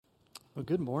Well,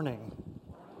 good morning.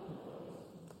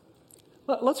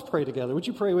 Let's pray together. Would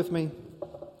you pray with me?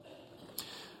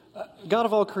 God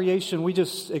of all creation, we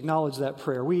just acknowledge that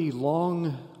prayer. We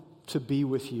long to be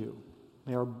with you.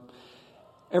 May our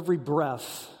every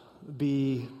breath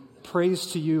be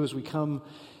praise to you as we come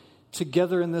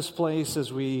together in this place,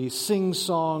 as we sing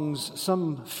songs,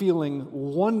 some feeling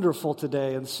wonderful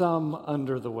today and some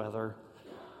under the weather.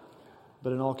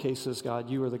 But in all cases,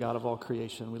 God, you are the God of all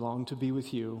creation. We long to be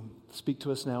with you. Speak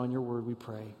to us now in your word, we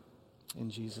pray. In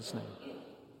Jesus' name,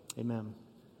 amen.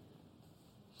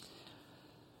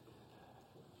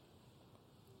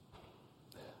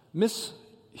 Miss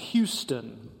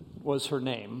Houston was her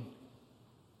name.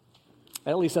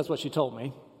 At least that's what she told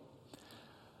me.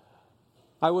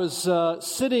 I was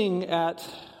sitting at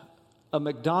a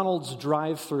McDonald's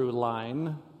drive-thru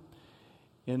line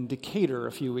in Decatur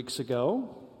a few weeks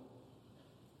ago.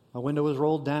 My window was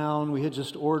rolled down. We had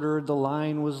just ordered. The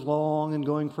line was long and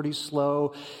going pretty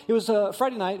slow. It was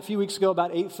Friday night a few weeks ago,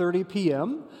 about 8:30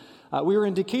 p.m. We were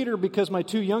in Decatur because my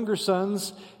two younger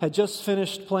sons had just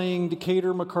finished playing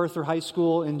Decatur MacArthur High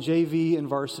School in JV and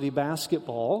varsity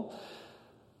basketball.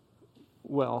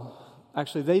 Well,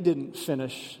 actually, they didn't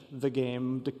finish the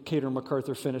game. Decatur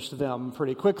MacArthur finished them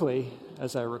pretty quickly,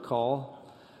 as I recall,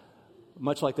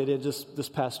 much like they did just this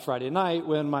past Friday night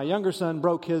when my younger son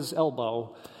broke his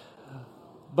elbow.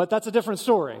 But that's a different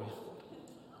story.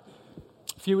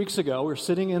 A few weeks ago, we were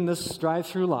sitting in this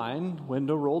drive-through line,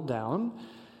 window rolled down,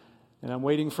 and I'm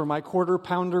waiting for my quarter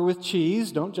pounder with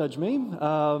cheese. Don't judge me.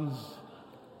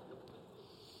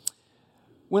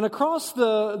 When across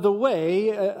the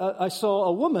way, I saw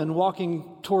a woman walking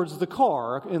towards the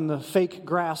car in the fake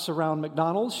grass around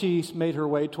McDonald's. She made her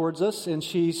way towards us, and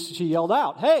she yelled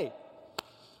out, "Hey!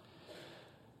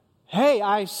 Hey,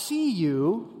 I see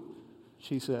you,"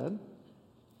 she said.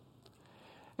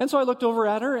 And so I looked over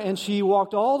at her, and she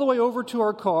walked all the way over to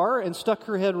our car and stuck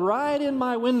her head right in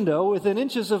my window within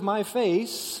inches of my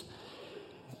face.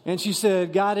 And she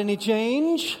said, "Got any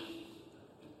change?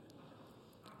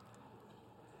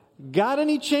 Got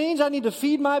any change? I need to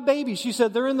feed my baby." She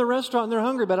said, "They're in the restaurant and they're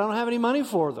hungry, but I don't have any money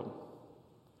for them."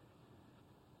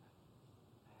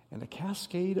 And a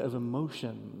cascade of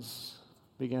emotions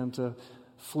began to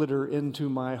flitter into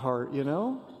my heart,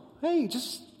 Hey,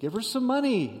 just give her some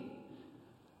money.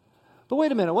 But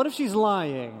wait a minute, what if she's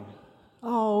lying?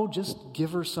 Oh, just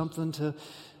give her something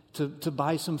to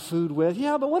buy some food with.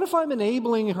 Yeah, but what if I'm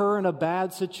enabling her in a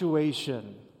bad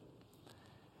situation?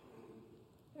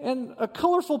 And a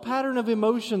colorful pattern of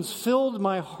emotions filled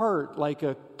my heart like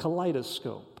a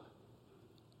kaleidoscope.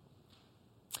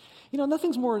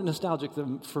 Nothing's more nostalgic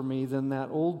for me than that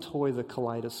old toy, the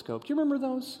kaleidoscope. Do you remember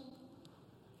those?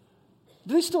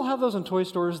 Do they still have those in toy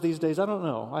stores these days? I don't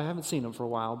know. I haven't seen them for a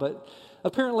while. But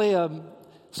apparently a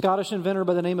Scottish inventor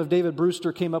by the name of David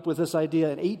Brewster came up with this idea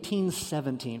in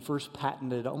 1817, first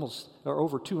patented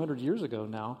over 200 years ago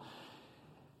now.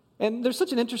 And there's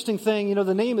such an interesting thing.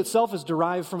 The name itself is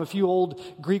derived from a few old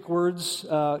Greek words,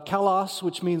 kalos,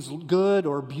 which means good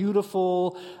or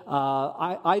beautiful,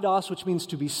 eidos, which means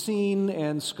to be seen,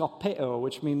 and skopeo,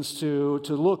 which means to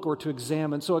look or to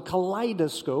examine. So a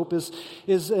kaleidoscope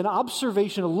is an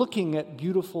observation of looking at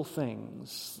beautiful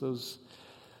things, those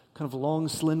kind of long,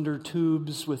 slender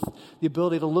tubes with the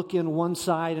ability to look in one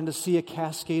side and to see a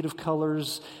cascade of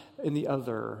colors in the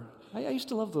other. I used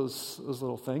to love those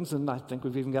little things, and I think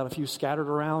we've even got a few scattered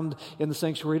around in the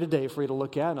sanctuary today for you to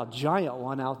look at, and a giant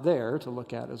one out there to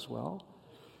look at as well.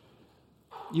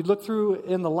 You'd look through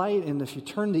in the light, and if you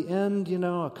turn the end,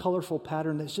 a colorful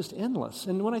pattern that's just endless.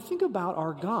 And when I think about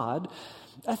our God,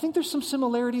 I think there's some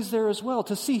similarities there as well.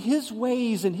 To see His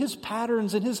ways and His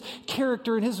patterns and His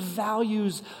character and His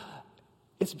values,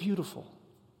 it's beautiful,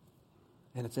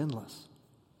 and it's endless.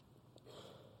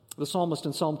 The psalmist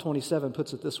in Psalm 27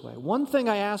 puts it this way: "One thing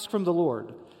I ask from the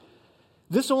Lord,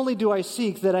 this only do I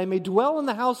seek, that I may dwell in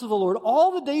the house of the Lord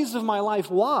all the days of my life."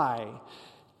 Why?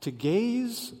 "To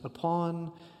gaze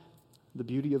upon the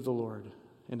beauty of the Lord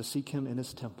and to seek Him in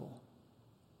His temple."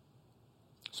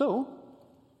 So,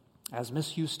 as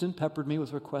Miss Houston peppered me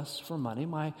with requests for money,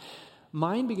 my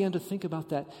mind began to think about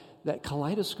that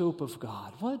kaleidoscope of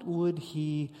God. What would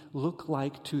He look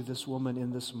like to this woman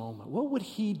in this moment? What would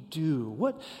He do?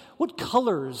 What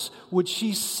colors would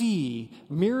she see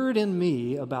mirrored in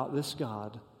me about this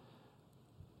God?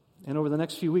 And over the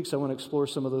next few weeks, I want to explore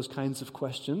some of those kinds of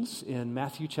questions in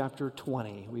Matthew chapter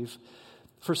 20. We've,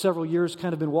 for several years,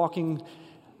 kind of been walking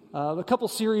a couple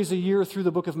series a year through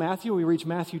the book of Matthew. We reach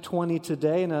Matthew 20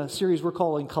 today in a series we're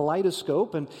calling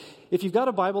Kaleidoscope. And if you've got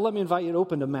a Bible, let me invite you to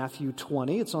open to Matthew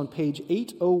 20. It's on page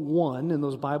 801 in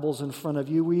those Bibles in front of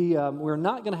you. We're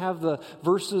not going to have the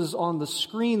verses on the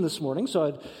screen this morning, so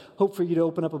I'd hope for you to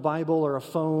open up a Bible or a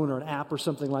phone or an app or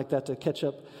something like that to catch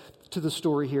up to the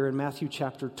story here in Matthew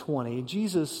chapter 20.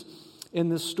 Jesus, in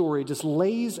this story, just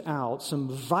lays out some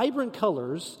vibrant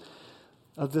colors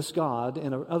of this God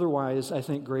in an otherwise, I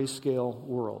think, grayscale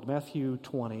world. Matthew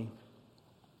 20,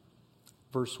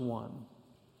 verse 1.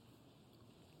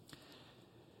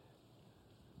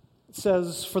 It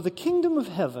says, "For the kingdom of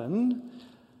heaven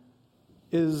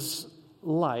is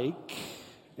like,"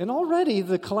 and already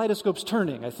the kaleidoscope's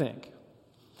turning, I think.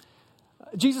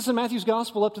 Jesus in Matthew's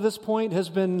gospel up to this point has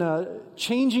been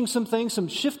changing some things,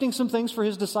 shifting some things for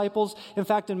his disciples. In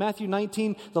fact, in Matthew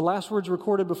 19, the last words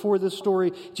recorded before this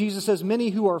story, Jesus says, "Many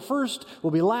who are first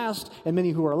will be last, and many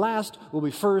who are last will be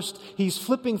first." He's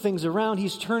flipping things around.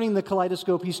 He's turning the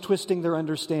kaleidoscope. He's twisting their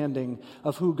understanding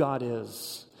of who God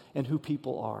is and who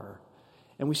people are.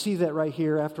 And we see that right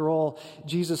here. After all,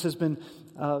 Jesus has been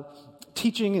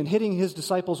teaching and hitting his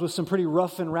disciples with some pretty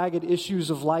rough and ragged issues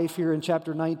of life here in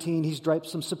chapter 19. He's dropped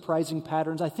some surprising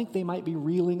patterns. I think they might be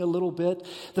reeling a little bit.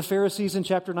 The Pharisees in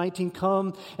chapter 19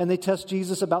 come and they test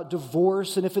Jesus about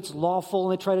divorce and if it's lawful,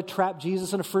 and they try to trap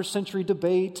Jesus in a first century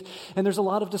debate. And there's a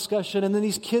lot of discussion. And then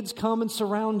these kids come and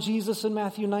surround Jesus in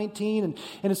Matthew 19. And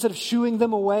instead of shooing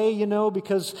them away,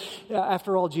 because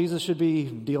after all, Jesus should be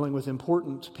dealing with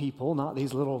important people, not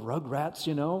these little rugrats,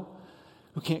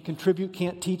 who can't contribute,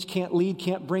 can't teach, can't lead,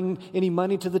 can't bring any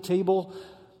money to the table.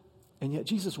 And yet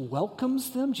Jesus welcomes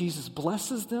them, Jesus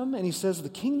blesses them, and he says the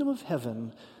kingdom of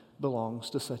heaven belongs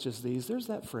to such as these. There's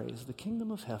that phrase, the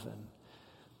kingdom of heaven.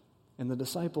 And the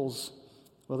disciples,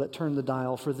 that turned the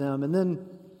dial for them. And then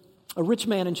a rich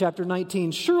man in chapter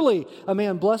 19, surely a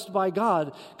man blessed by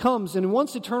God comes and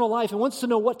wants eternal life and wants to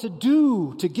know what to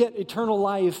do to get eternal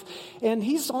life. And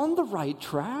he's on the right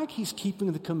track. He's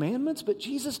keeping the commandments, but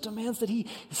Jesus demands that he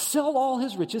sell all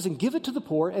his riches and give it to the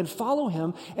poor and follow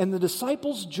him. And the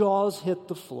disciples' jaws hit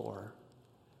the floor.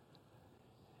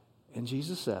 And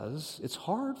Jesus says, it's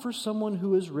hard for someone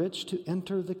who is rich to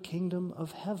enter the kingdom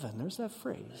of heaven. There's that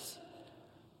phrase,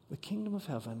 the kingdom of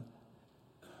heaven.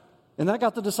 And that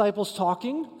got the disciples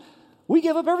talking. We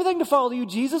give up everything to follow you,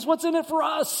 Jesus. What's in it for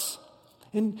us?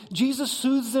 And Jesus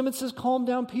soothes them and says, calm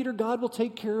down, Peter. God will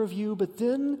take care of you. But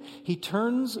then he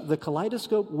turns the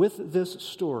kaleidoscope with this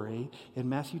story in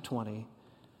Matthew 20.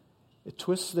 It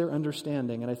twists their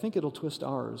understanding, and I think it'll twist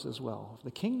ours as well.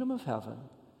 The kingdom of heaven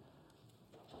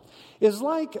is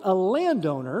like a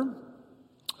landowner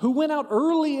who went out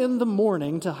early in the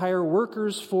morning to hire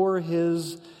workers for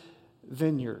his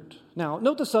vineyard. Now,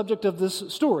 note the subject of this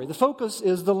story. The focus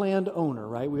is the landowner,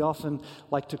 right? We often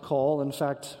like to call, in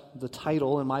fact, the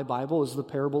title in my Bible is the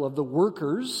parable of the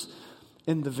workers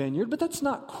in the vineyard, but that's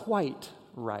not quite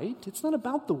right. It's not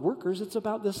about the workers, it's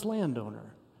about this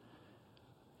landowner.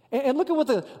 And look at what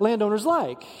the landowner's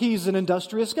like. He's an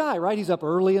industrious guy, right? He's up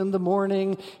early in the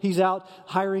morning. He's out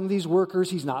hiring these workers.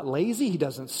 He's not lazy. He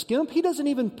doesn't skimp. He doesn't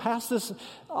even pass this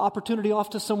opportunity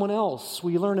off to someone else.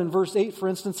 We learn in verse 8, for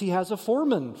instance, he has a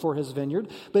foreman for his vineyard,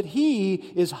 but he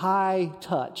is high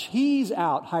touch. He's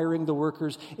out hiring the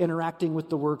workers, interacting with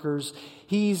the workers.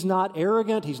 He's not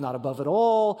arrogant. He's not above it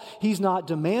all. He's not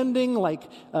demanding like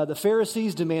the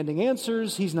Pharisees demanding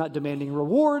answers. He's not demanding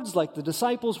rewards like the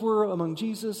disciples were among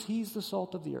Jesus. He's the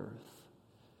salt of the earth.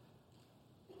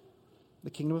 The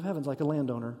kingdom of heaven's like a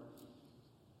landowner.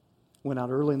 Went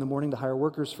out early in the morning to hire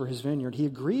workers for his vineyard. He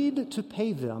agreed to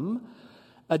pay them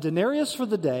a denarius for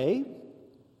the day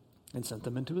and sent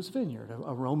them into his vineyard.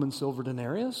 A Roman silver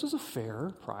denarius is a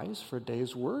fair price for a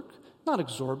day's work. Not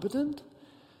exorbitant,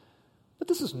 but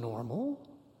this is normal.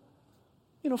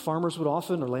 Farmers would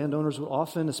often, or landowners would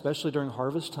often, especially during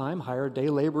harvest time, hire day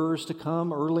laborers to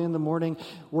come early in the morning,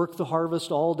 work the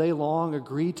harvest all day long,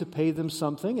 agree to pay them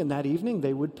something, and that evening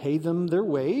they would pay them their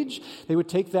wage. They would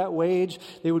take that wage,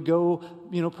 they would go,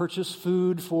 purchase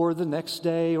food for the next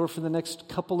day or for the next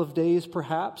couple of days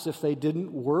perhaps. If they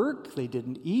didn't work, they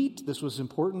didn't eat. This was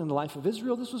important in the life of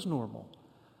Israel. This was normal.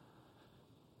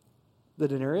 The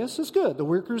denarius is good. The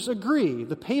workers agree.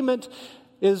 The payment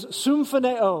is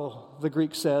symphoneo, the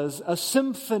Greek says, a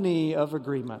symphony of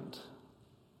agreement.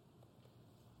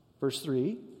 Verse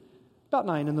 3, about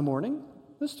 9 in the morning,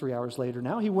 this 3 hours later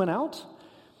now, he went out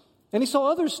and he saw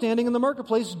others standing in the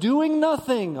marketplace doing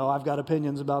nothing. Oh, I've got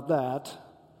opinions about that.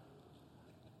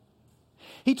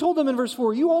 He told them in verse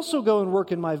 4, you also go and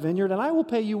work in my vineyard and I will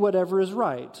pay you whatever is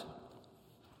right.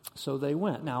 So they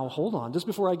went. Now, hold on. Just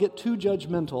before I get too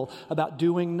judgmental about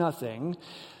doing nothing,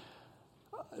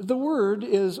 the word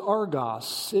is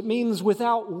argos. It means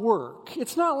without work.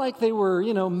 It's not like they were,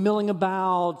 milling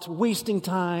about, wasting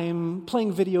time,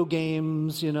 playing video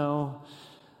games, They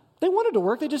wanted to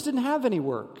work. They just didn't have any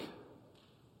work.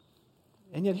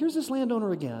 And yet here's this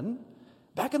landowner again,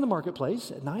 back in the marketplace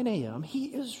at 9 a.m. He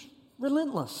is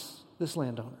relentless, this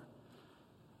landowner.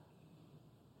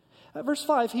 At verse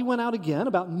 5, he went out again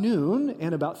about noon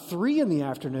and about 3 in the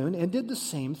afternoon and did the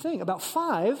same thing. About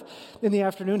 5 in the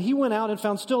afternoon, he went out and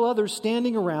found still others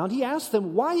standing around. He asked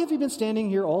them, "Why have you been standing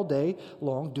here all day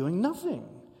long doing nothing?"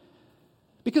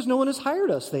 "Because no one has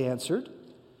hired us," they answered.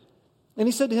 And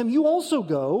he said to him, "You also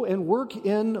go and work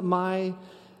in my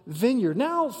vineyard."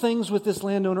 Now things with this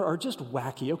landowner are just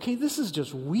wacky. Okay, this is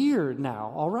just weird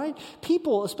now, all right?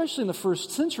 People, especially in the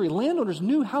first century, landowners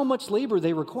knew how much labor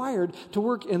they required to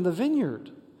work in the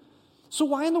vineyard. So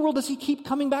why in the world does he keep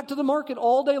coming back to the market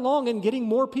all day long and getting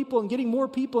more people and getting more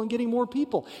people and getting more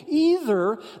people?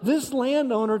 Either this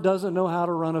landowner doesn't know how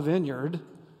to run a vineyard,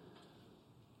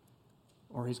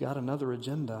 or he's got another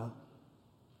agenda.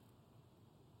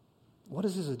 What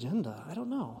is his agenda? I don't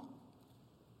know.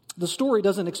 The story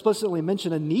doesn't explicitly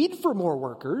mention a need for more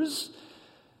workers.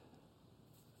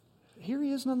 Here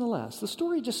he is nonetheless. The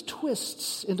story just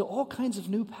twists into all kinds of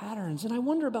new patterns. And I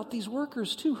wonder about these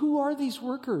workers too. Who are these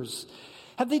workers?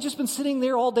 Have they just been sitting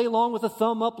there all day long with a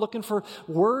thumb up looking for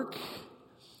work?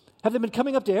 Have they been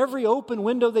coming up to every open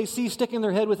window they see, sticking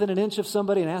their head within an inch of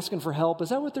somebody and asking for help? Is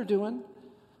that what they're doing?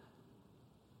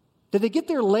 Did they get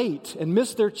there late and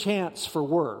miss their chance for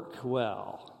work?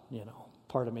 Well,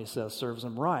 part of me says serves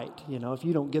them right. If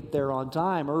you don't get there on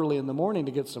time early in the morning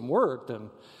to get some work, then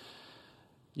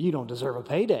you don't deserve a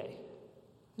payday.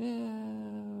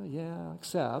 Yeah,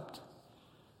 except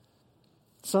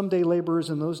some day laborers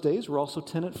in those days were also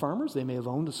tenant farmers. They may have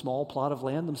owned a small plot of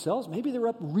land themselves. Maybe they were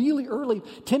up really early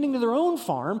tending to their own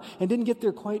farm and didn't get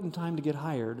there quite in time to get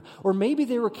hired. Or maybe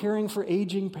they were caring for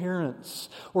aging parents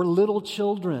or little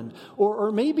children.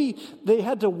 Or maybe they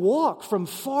had to walk from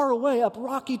far away up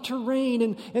rocky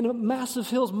terrain and massive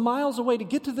hills miles away to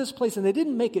get to this place, and they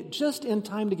didn't make it just in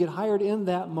time to get hired in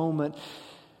that moment.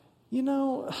 You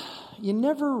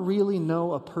never really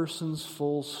know a person's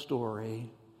full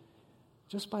story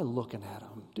just by looking at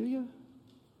them, do you?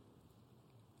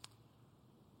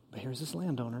 But here's this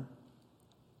landowner.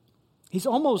 He's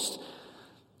almost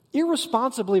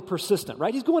irresponsibly persistent,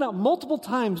 right? He's going out multiple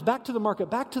times, back to the market,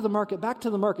 back to the market, back to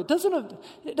the market. Doesn't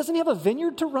he have a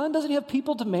vineyard to run? Doesn't he have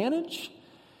people to manage?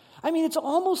 I mean, it's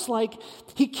almost like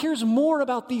he cares more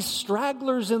about these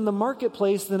stragglers in the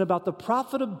marketplace than about the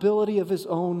profitability of his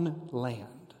own land.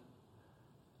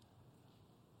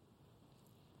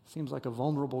 Seems like a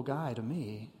vulnerable guy to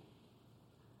me.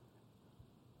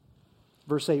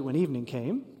 Verse 8, when evening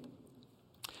came,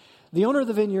 the owner of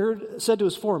the vineyard said to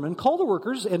his foreman, "Call the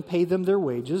workers and pay them their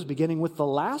wages, beginning with the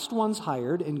last ones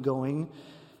hired and going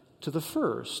to the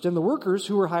first." And the workers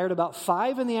who were hired about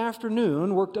 5 in the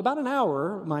afternoon, worked about an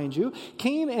hour, mind you,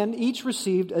 came and each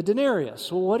received a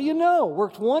denarius. Well, what do you know?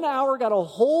 Worked 1 hour, got a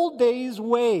whole day's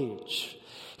wage.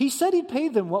 He said he'd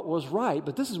paid them what was right,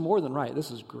 but this is more than right.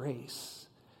 This is grace.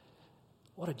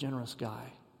 What a generous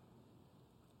guy.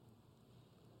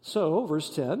 So,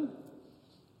 verse 10,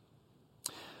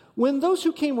 when those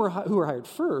who came who were hired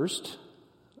first,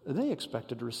 they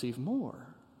expected to receive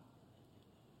more.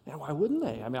 And why wouldn't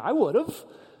they? I mean, I would have.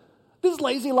 This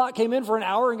lazy lot came in for an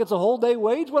hour and gets a whole day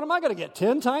wage. What am I going to get?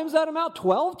 10 times that amount?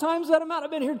 12 times that amount?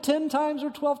 I've been here 10 times or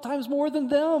 12 times more than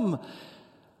them.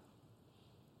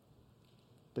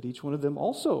 But each one of them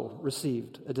also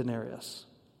received a denarius.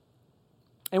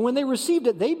 And when they received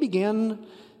it, they began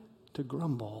to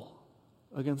grumble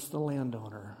against the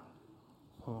landowner.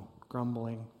 Oh,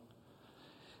 grumbling.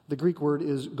 The Greek word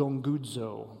is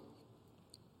gongudzo.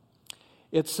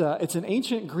 It's an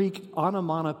ancient Greek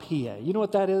onomatopoeia. You know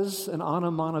what that is, an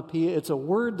onomatopoeia? It's a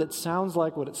word that sounds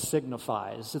like what it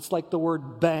signifies. It's like the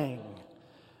word bang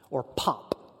or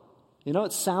pop.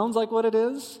 It sounds like what it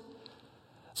is.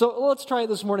 So let's try it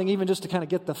this morning, even just to kind of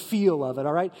get the feel of it,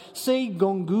 all right? Say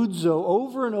gongudzo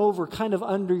over and over, kind of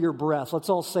under your breath. Let's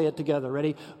all say it together.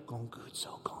 Ready?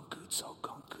 Gongudzo, gongudzo,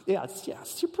 gongudzo.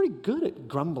 Yes, you're pretty good at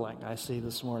grumbling, I see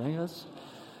this morning.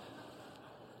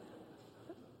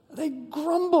 They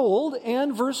grumbled,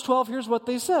 and verse 12, here's what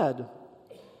they said.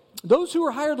 "Those who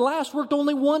were hired last worked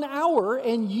only 1 hour,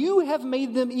 and you have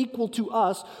made them equal to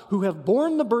us who have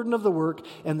borne the burden of the work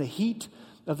and the heat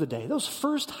of the day." Those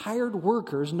first hired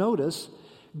workers, notice,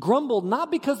 grumbled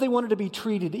not because they wanted to be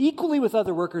treated equally with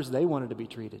other workers, they wanted to be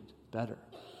treated better.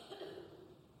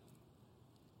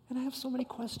 And I have so many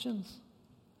questions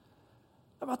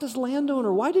about this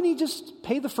landowner. Why didn't he just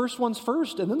pay the first ones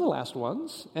first and then the last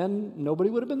ones? And nobody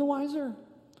would have been the wiser.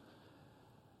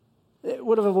 It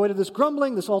would have avoided this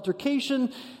grumbling, this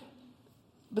altercation.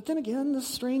 But then again, this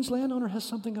strange landowner has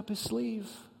something up his sleeve,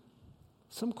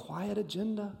 some quiet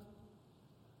agenda.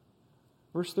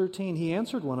 Verse 13, he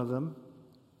answered one of them,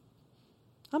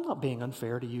 I'm not being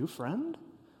unfair to you, friend.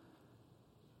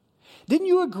 Didn't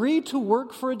you agree to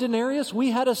work for a denarius?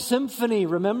 We had a symphony,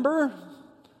 remember?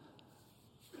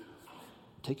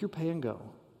 Take your pay and go.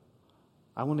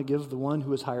 I want to give the one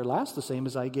who is hired last the same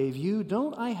as I gave you.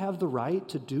 Don't I have the right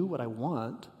to do what I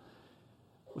want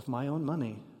with my own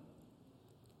money?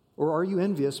 Or are you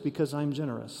envious because I'm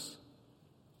generous?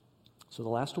 So the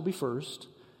last will be first,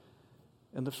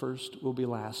 and the first will be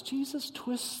last. Jesus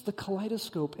twists the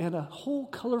kaleidoscope, and a whole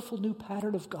colorful new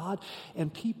pattern of God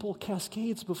and people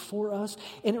cascades before us.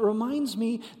 And it reminds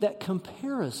me that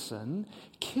comparison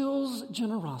kills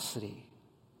generosity.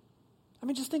 I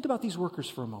mean, just think about these workers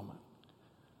for a moment.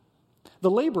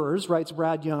 The laborers, writes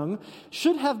Brad Young,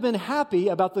 should have been happy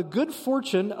about the good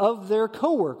fortune of their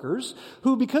co-workers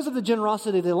who, because of the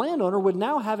generosity of the landowner, would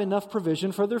now have enough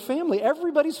provision for their family.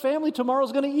 Everybody's family tomorrow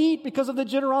is going to eat because of the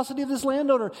generosity of this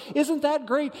landowner. Isn't that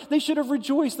great? They should have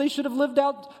rejoiced. They should have lived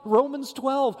out Romans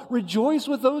 12. Rejoice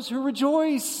with those who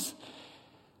rejoice.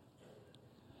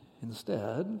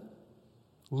 Instead,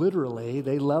 literally,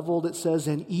 they leveled, it says,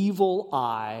 an evil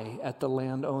eye at the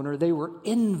landowner. They were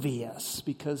envious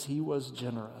because he was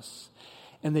generous.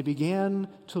 And they began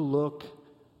to look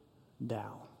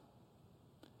down.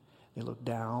 They looked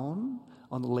down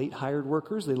on the late hired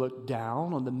workers. They looked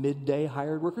down on the midday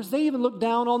hired workers. They even looked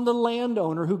down on the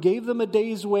landowner who gave them a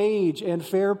day's wage and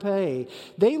fair pay.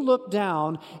 They looked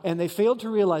down and they failed to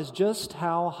realize just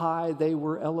how high they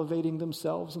were elevating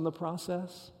themselves in the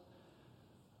process.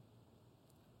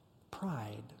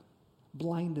 Pride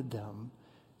blinded them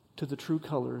to the true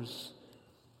colors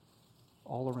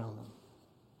all around them.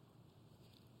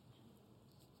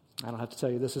 I don't have to tell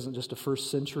you, this isn't just a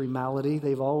first century malady. There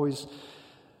have always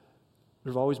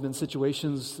been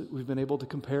situations that we've been able to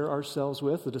compare ourselves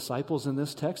with. The disciples in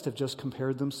this text have just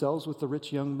compared themselves with the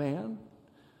rich young man.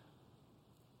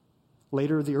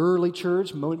 Later, the early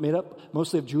church, made up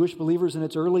mostly of Jewish believers in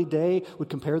its early day, would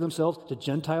compare themselves to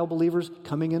Gentile believers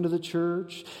coming into the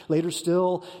church. Later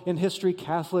still, in history,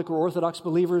 Catholic or Orthodox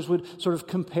believers would sort of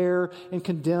compare and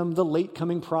condemn the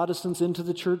late-coming Protestants into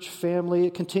the church family.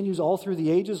 It continues all through the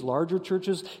ages. Larger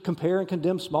churches compare and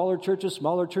condemn smaller churches.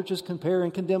 Smaller churches compare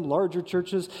and condemn larger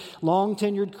churches.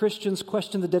 Long-tenured Christians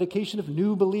question the dedication of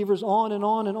new believers. On and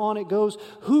on and on it goes.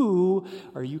 Who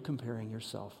are you comparing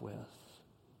yourself with?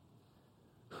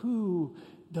 Who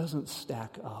doesn't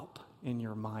stack up in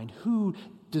your mind? Who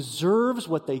deserves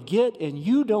what they get and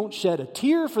you don't shed a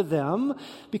tear for them?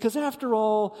 Because after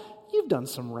all, you've done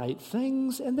some right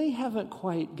things and they haven't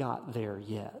quite got there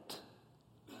yet.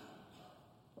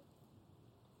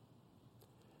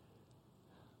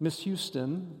 Miss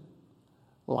Houston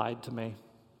lied to me.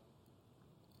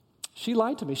 She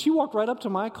lied to me. She walked right up to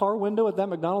my car window at that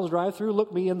McDonald's drive-thru,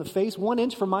 looked me in the face 1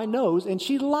 inch from my nose, and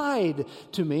she lied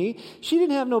to me. She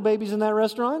didn't have no babies in that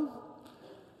restaurant.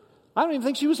 I don't even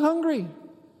think she was hungry.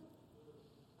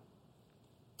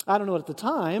 I don't know at the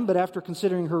time, but after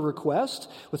considering her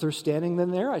request, with her standing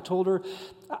there, I told her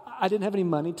I didn't have any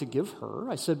money to give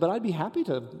her. I said, but I'd be happy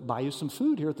to buy you some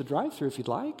food here at the drive-thru if you'd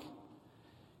like.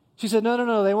 She said,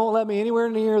 no, they won't let me anywhere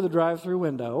near the drive-thru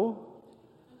window.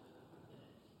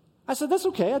 I said, that's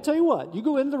okay. I'll tell you what. You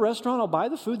go into the restaurant, I'll buy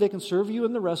the food. They can serve you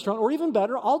in the restaurant. Or even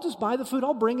better, I'll just buy the food.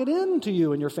 I'll bring it in to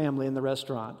you and your family in the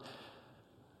restaurant.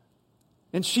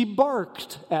 And she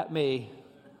barked at me.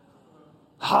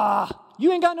 Ha!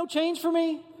 You ain't got no change for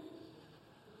me?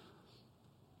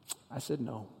 I said,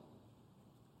 no.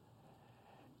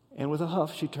 And with a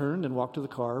huff, she turned and walked to the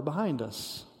car behind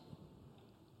us.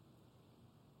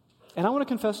 And I want to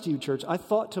confess to you, church, I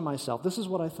thought to myself, this is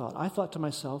what I thought. I thought to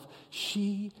myself,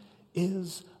 she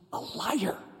is a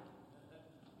liar.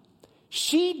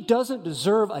 She doesn't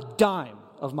deserve a dime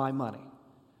of my money.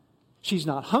 She's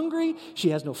not hungry. She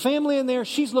has no family in there.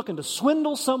 She's looking to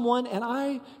swindle someone. And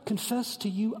I confess to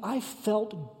you, I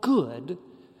felt good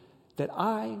that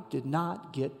I did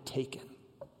not get taken.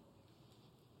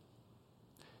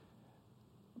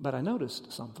 But I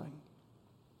noticed something.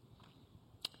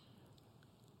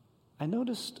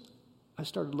 I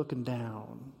started looking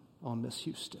down on Miss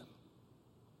Houston.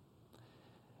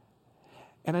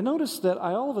 And I noticed that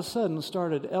I all of a sudden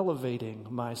started elevating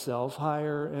myself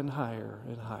higher and higher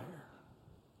and higher.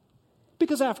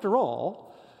 Because after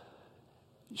all,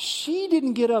 She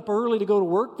didn't get up early to go to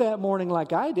work that morning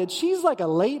like I did. She's like a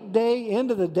late day,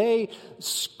 end of the day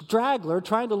straggler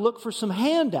trying to look for some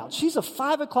handouts. She's a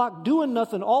 5 o'clock doing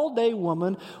nothing all day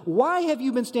woman. Why have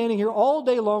you been standing here all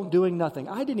day long doing nothing?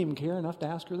 I didn't even care enough to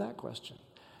ask her that question.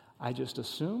 I just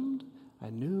assumed I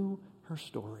knew her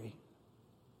story.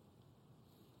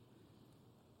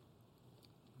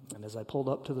 And as I pulled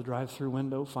up to the drive-thru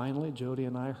window, finally, Jody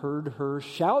and I heard her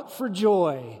shout for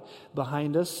joy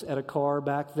behind us at a car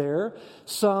back there.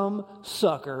 Some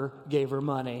sucker gave her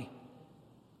money.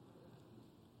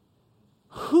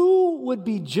 Who would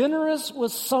be generous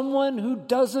with someone who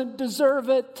doesn't deserve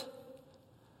it?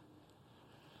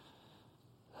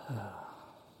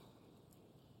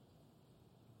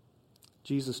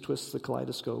 Jesus twists the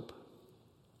kaleidoscope.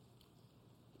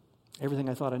 Everything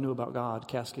I thought I knew about God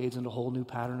cascades into a whole new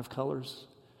pattern of colors.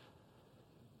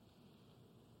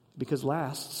 Because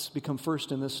lasts become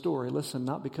first in this story. Listen,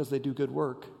 not because they do good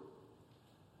work,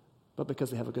 but because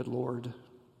they have a good Lord.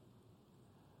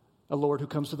 A Lord who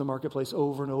comes to the marketplace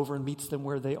over and over and meets them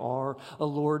where they are. A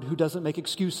Lord who doesn't make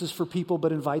excuses for people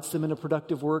but invites them into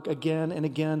productive work again and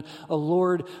again. A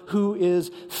Lord who is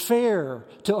fair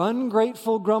to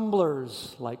ungrateful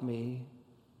grumblers like me.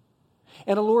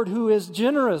 And a Lord who is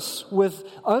generous with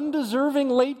undeserving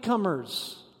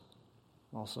latecomers,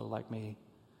 also like me.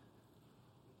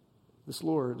 This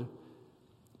Lord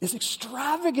is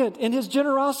extravagant in his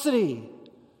generosity.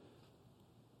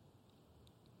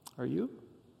 Are you?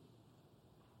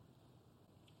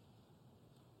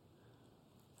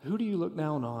 Who do you look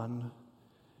down on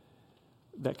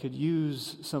that could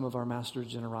use some of our Master's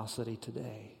generosity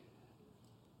today?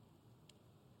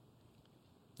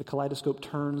 The kaleidoscope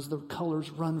turns, the colors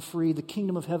run free. The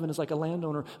kingdom of heaven is like a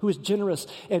landowner who is generous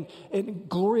and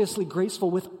gloriously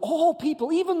graceful with all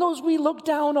people, even those we look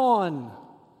down on.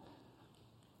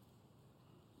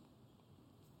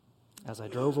 As I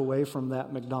drove away from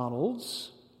that McDonald's,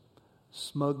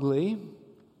 smugly,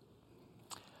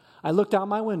 I looked out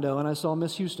my window and I saw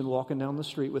Miss Houston walking down the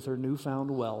street with her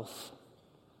newfound wealth.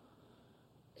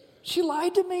 She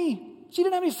lied to me. She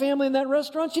didn't have any family in that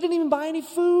restaurant. She didn't even buy any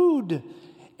food.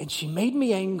 And she made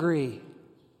me angry.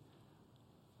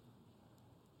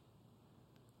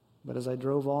 But as I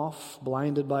drove off,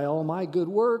 blinded by all my good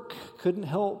work, couldn't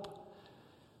help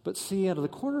but see out of the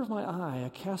corner of my eye a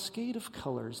cascade of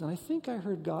colors. And I think I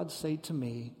heard God say to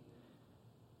me,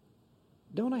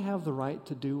 don't I have the right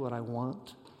to do what I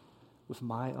want with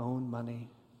my own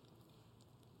money?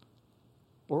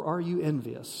 Or are you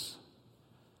envious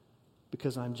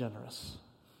because I'm generous?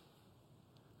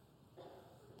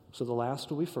 So the last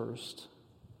will be first,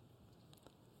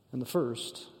 and the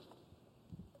first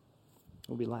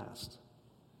will be last.